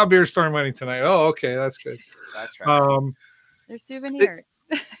 I saw Beer Store Money tonight. Oh, okay, that's good. That's right. They're souvenirs.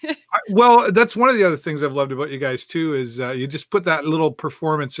 Well, that's one of the other things I've loved about you guys too, is you just put that little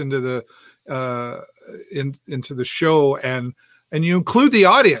performance into the into the show, and you include the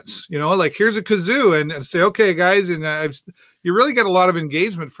audience, like here's a kazoo, and say, okay guys, and you really get a lot of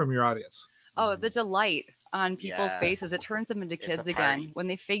engagement from your audience. Oh, the delight on people's faces. It turns them into kids again when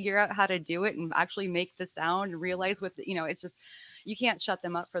they figure out how to do it and actually make the sound and realize it's just, you can't shut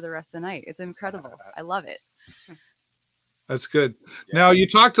them up for the rest of the night. It's incredible. I love it. That's good. Now, you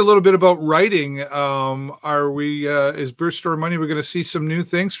talked a little bit about writing. Is Bruce Store Money, we're going to see some new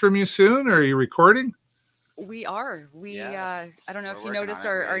things from you soon? Or are you recording? We are. I don't know if you working noticed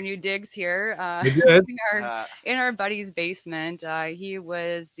on it, our new digs here did. in our buddy's basement. He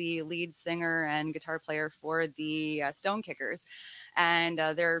was the lead singer and guitar player for the Stone Kickers, and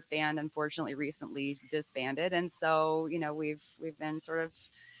their band unfortunately recently disbanded. And so, we've been sort of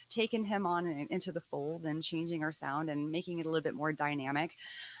taking him on into the fold and changing our sound and making it a little bit more dynamic.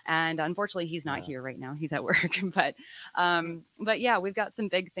 And unfortunately, he's not here right now. He's at work. But yeah, we've got some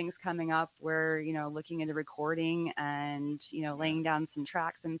big things coming up. We're, looking into recording and, laying down some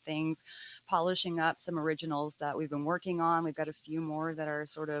tracks and things, polishing up some originals that we've been working on. We've got a few more that are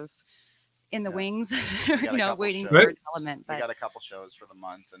sort of in the wings, waiting for development. We got a couple shows for the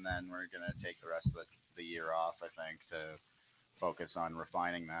month, and then we're going to take the rest of the year off, I think, to focus on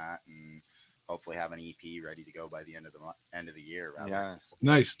refining that and hopefully have an EP ready to go by the end of the year. Yeah,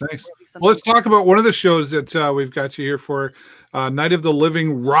 nice. Well, let's talk about one of the shows that we've got you here for, Night of the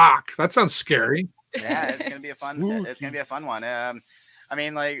Living Rock. That sounds scary. Yeah, it's gonna be a fun. It's gonna be a fun one. I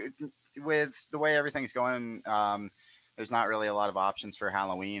mean, like with the way everything's going, there's not really a lot of options for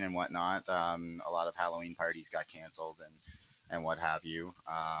Halloween and whatnot. A lot of Halloween parties got canceled and what have you.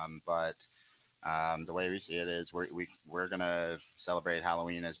 But the way we see it is we're gonna celebrate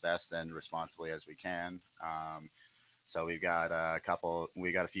Halloween as best and responsibly as we can. So we've got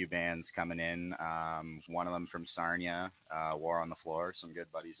a few bands coming in. One of them from Sarnia, War on the Floor, some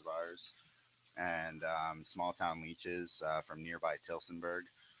good buddies of ours, and Small Town Leeches from nearby Tilsonburg,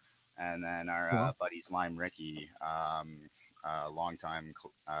 and then our buddies Lime Ricky, a longtime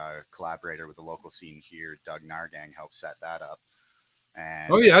collaborator with the local scene here, Doug Nargang, helped set that up. And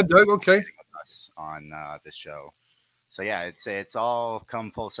Doug. Okay. Us on this show, so yeah, it's all come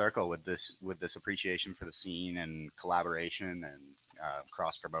full circle with this appreciation for the scene and collaboration and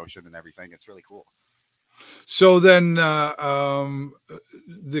cross promotion and everything. It's really cool. So then, the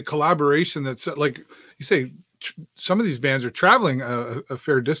collaboration that's like you say, some of these bands are traveling a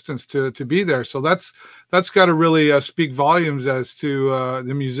fair distance to be there. So that's got to really speak volumes as to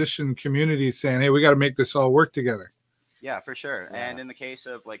the musician community saying, "Hey, we got to make this all work together." Yeah, for sure. Yeah. And in the case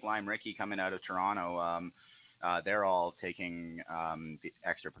of like Lime Ricky coming out of Toronto, they're all taking the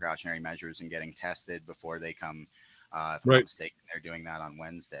extra precautionary measures and getting tested before they come. If I'm not mistaken, they're doing that on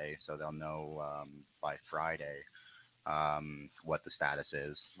Wednesday, so they'll know by Friday what the status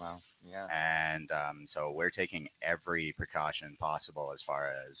is. Wow. Yeah. And so we're taking every precaution possible as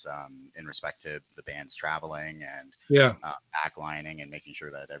far as in respect to the band's traveling and backlining and making sure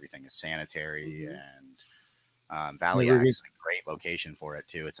that everything is sanitary and. Valley Axe is a great location for it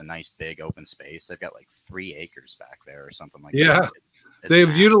too. It's a nice big open space. They've got like 3 acres back there or something like that. Yeah,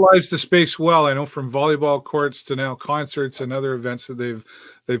 they've utilized the space well. I know from volleyball courts to now concerts and other events that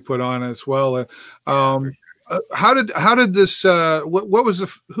they've put on as well. How did this? What was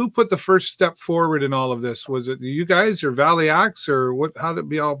who put the first step forward in all of this? Was it you guys or Valley Axe or what? How did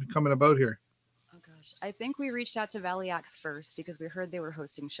it all be coming about here? I think we reached out to Valley Axe first because we heard they were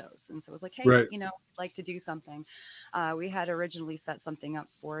hosting shows. And so it was like, hey, we'd like to do something. We had originally set something up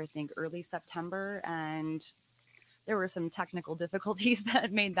for, I think, early September. And there were some technical difficulties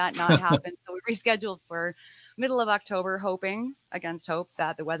that made that not happen. So we rescheduled for middle of October, hoping against hope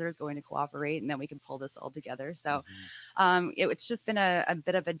that the weather is going to cooperate and then we can pull this all together. So it's just been a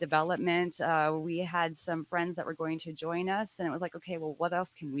bit of a development. We had some friends that were going to join us. And it was like, okay, well, what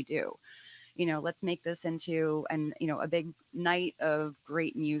else can we do? Let's make this into a big night of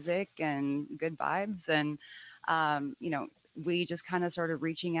great music and good vibes. And, we just kind of started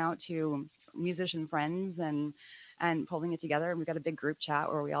reaching out to musician friends and pulling it together. And we've got a big group chat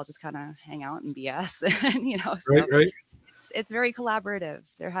where we all just kind of hang out and BS and, it's very collaborative.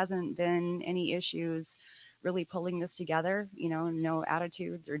 There hasn't been any issues really pulling this together, no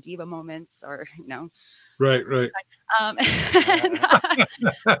attitudes or diva moments or, Right.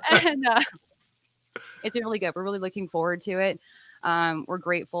 It's really good. We're really looking forward to it. We're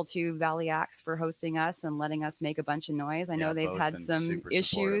grateful to Valley Axe for hosting us and letting us make a bunch of noise. I know they've had some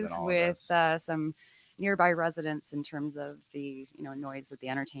issues with some nearby residents in terms of the noise that the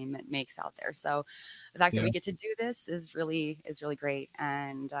entertainment makes out there. So the fact that we get to do this is really great,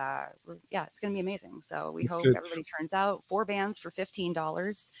 and it's going to be amazing. So we hope everybody turns out. 4 bands for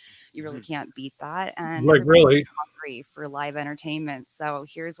 $15. You really can't beat that, and really hungry for live entertainment. So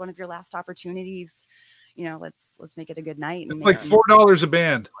here's one of your last opportunities. Let's make it a good night. And it's like $4 a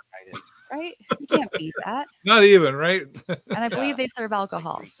band. right? You can't beat that. Not even, right? And I believe they serve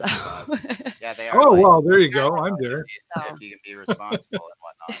alcohol. So Yeah, they are. Oh, licensed. well, there you go. I'm there. If you can be responsible and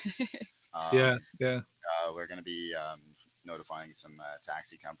whatnot. Yeah. We're going to be notifying some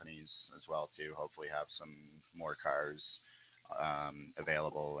taxi companies as well too. Hopefully, have some more cars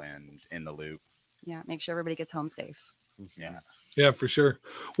available and in the loop. Yeah, make sure everybody gets home safe. Yeah. Yeah, for sure.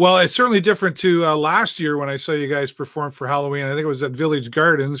 Well, it's certainly different to last year when I saw you guys perform for Halloween. I think it was at Village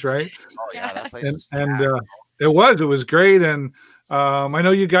Gardens, right? Oh yeah, that place was it was great. And I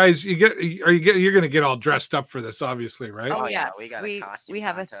know you guys, you're going to get all dressed up for this, obviously, right? Oh yes, we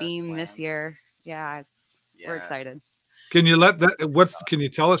have a theme this year. Yeah, we're excited. Can you can you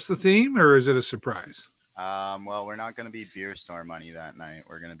tell us the theme, or is it a surprise? Well, we're not going to be beer store money that night.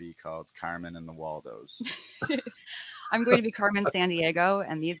 We're going to be called Carmen and the Waldos. I'm going to be Carmen San Diego,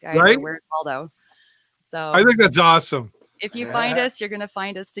 and these guys Right? are wearing Waldo. So I think that's awesome. if you find us, you're going to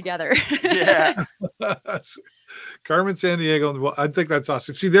find us together. Yeah. Carmen San Diego. Well, I think that's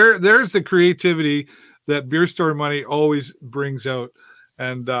awesome. See, there's the creativity that Beer Store Money always brings out.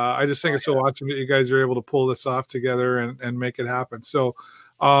 And I just think it's so awesome that you guys are able to pull this off together and make it happen. So,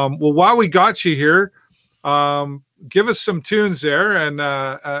 well, while we got you here, give us some tunes there and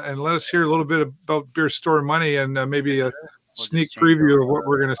let us hear a little bit about Beer Store Money and maybe a sneak preview of what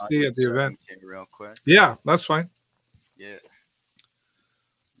we're going to see at the event. Real quick. Yeah, that's fine. Yeah.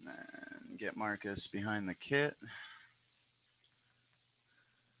 And get Marcus behind the kit.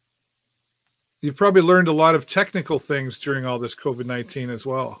 You've probably learned a lot of technical things during all this COVID-19 as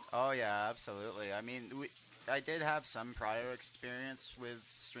well. Oh yeah, absolutely. I mean, I did have some prior experience with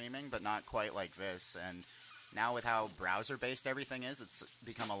streaming, but not quite like this. And now with how browser-based everything is, it's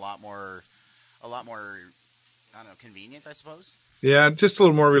become a lot more, I don't know, convenient, I suppose. Yeah, just a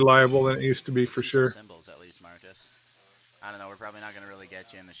little more reliable than it used to be, for sure. Symbols, at least, Marcus. I don't know. We're probably not going to really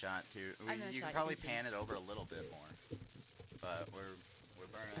get you in the shot too. You can probably pan it over a little bit more, but we're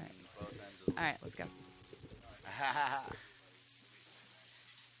burning both ends of the. All right, let's go.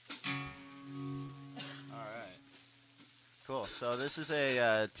 All right. Cool. So this is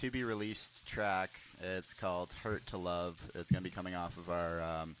a to be released track. It's called "Hurt to Love." It's going to be coming off of our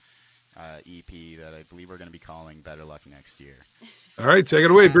EP that I believe we're going to be calling "Better Luck Next Year." All right, take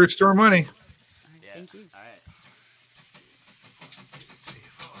it away, Beer Store Money. Yeah. Thank you. All right.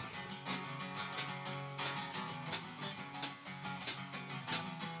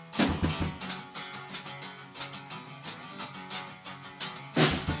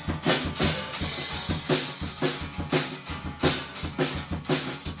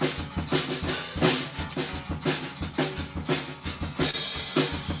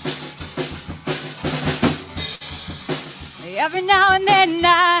 Every now and then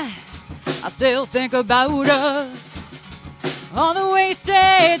I still think about us, all the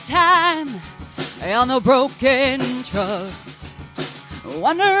wasted time and the broken trust,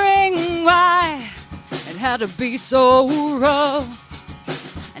 wondering why it had to be so rough,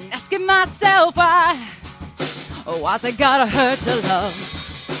 and asking myself why's it gotta hurt to love?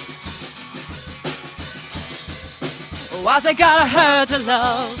 Why's it gotta hurt to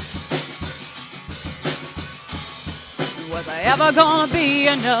love? Was I ever gonna be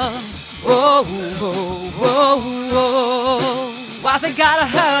enough? Whoa, whoa, whoa, whoa. Why's it gotta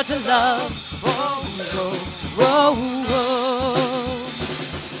hurt to love? Whoa, whoa, whoa, whoa.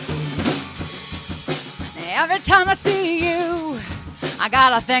 Every time I see you, I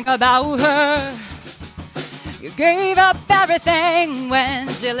gotta think about her. You gave up everything when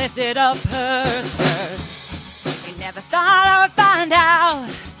she lifted up her skirt. You never thought I would find out,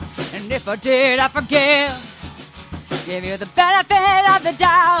 and if I did, I forgive. Give you the benefit of the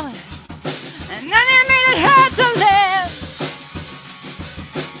doubt, and then you made it hard to live.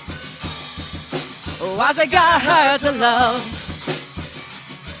 Why's it gotta hurt to love?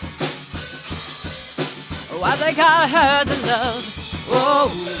 Why's it gotta hurt to love? Whoa,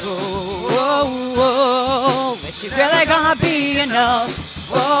 whoa, whoa, whoa. Is she really gonna be enough?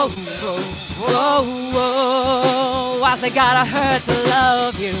 Whoa, whoa, whoa, whoa. Why's it gotta hurt to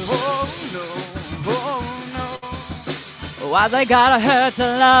love you? Oh no, oh no. Why's it gotta hurt to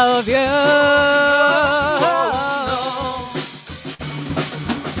love you? And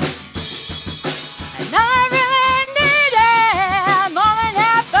I really need it more than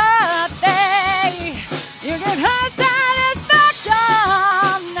empathy. You give her satisfaction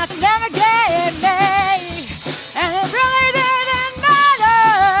that you never gave me. And it really didn't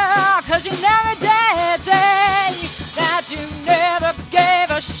matter, 'cause you never did say that you never gave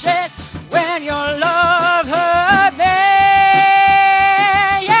a shit when your love hurt me.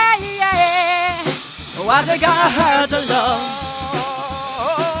 Why's it gotta hurt to love?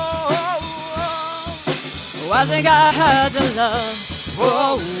 I think I had to love.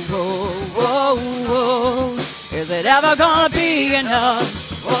 Whoa, whoa, whoa, whoa. Is it ever gonna be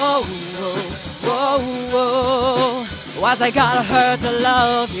enough? Whoa, whoa, whoa, whoa. Why's it gotta hurt to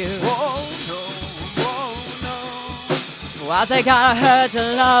love you? Whoa, no, whoa, no. Why's it gotta hurt to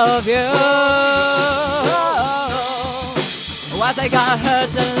love you? Why's it gotta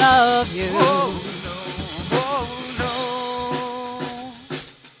hurt to love you? Whoa, no, whoa, no.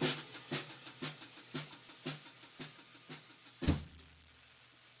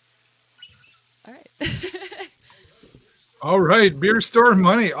 All right. All right, Beer Store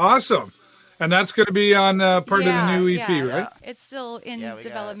Money, awesome. And that's going to be on part of the new EP, right? It's still in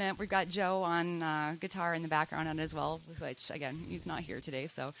development. We've got Joe on guitar in the background on it as well, which, again, he's not here today.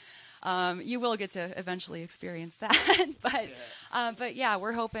 So you will get to eventually experience that. But yeah,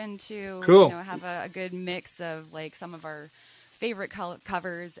 we're hoping to have a good mix of like some of our favorite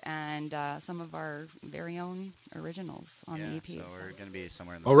covers and some of our very own originals on the EP. So we're going to be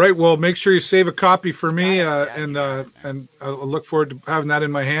somewhere in the All right, well, make sure you save a copy for me, and I'll look forward to having that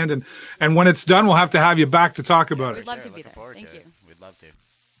in my hand. And when it's done, we'll have to have you back to talk about it. We'd love to be there. Thank you. We'd love to.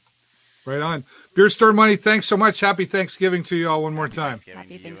 Right on. Beer Store Money, thanks so much. Happy Thanksgiving to you all one more time.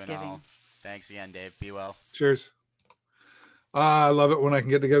 Happy Thanksgiving. Thanks again, Dave. Be well. Cheers. I love it when I can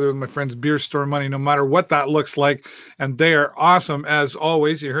get together with my friends Beer Store Money, no matter what that looks like. And they are awesome, as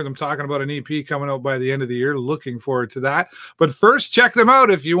always. You heard them talking about an EP coming out by the end of the year. Looking forward to that. But first, check them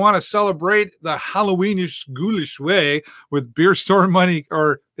out if you want to celebrate the Halloweenish, ghoulish way with Beer Store Money,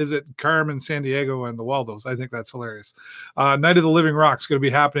 or is it Carmen San Diego and the Waldos? I think that's hilarious. Night of the Living Rock is going to be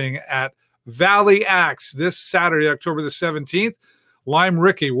happening at Valley Axe this Saturday, October the 17th. Lime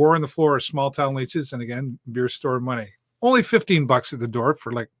Ricky, War on the Floor, Small Town Leeches, and again, Beer Store Money. Only $15 at the door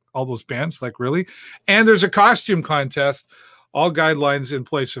for like all those bands, like really. And there's a costume contest, all guidelines in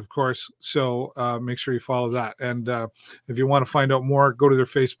place, of course. So make sure you follow that. And if you want to find out more, go to their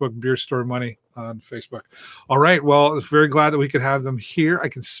Facebook, Beer Store Money on Facebook. All right. Well, it's very glad that we could have them here. I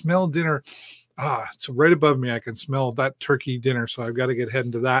can smell dinner. It's right above me. I can smell that turkey dinner, so I've got to get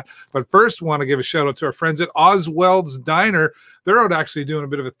heading to that. But first, want to give a shout out to our friends at Oswald's Diner. They're out actually doing a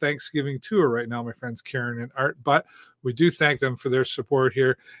bit of a Thanksgiving tour right now, my friends Karen and Art. But we do thank them for their support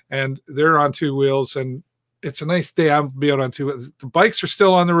here, and they're on two wheels, and it's a nice day. I'll be out on two wheels. The bikes are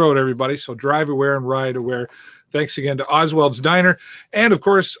still on the road, everybody, so drive aware and ride aware. Thanks again to Oswald's Diner, and of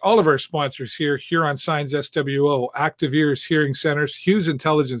course, all of our sponsors here: Huron Signs SWO, Active Ears Hearing Centers, Hughes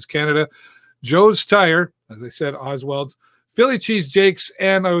Intelligence Canada, Joe's Tire, as I said, Oswald's, Philly Cheese Jake's,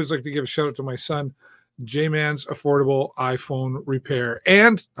 and I always like to give a shout out to my son, J-Man's Affordable iPhone Repair.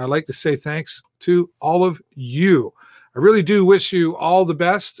 And I'd like to say thanks to all of you. I really do wish you all the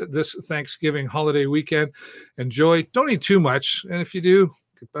best this Thanksgiving holiday weekend. Enjoy. Don't eat too much. And if you do,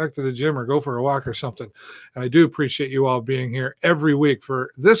 get back to the gym or go for a walk or something. And I do appreciate you all being here every week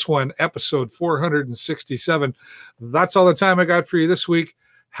for this one, episode 467. That's all the time I got for you this week.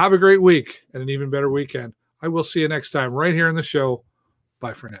 Have a great week and an even better weekend. I will see you next time right here in the show.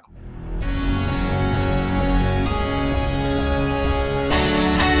 Bye for now.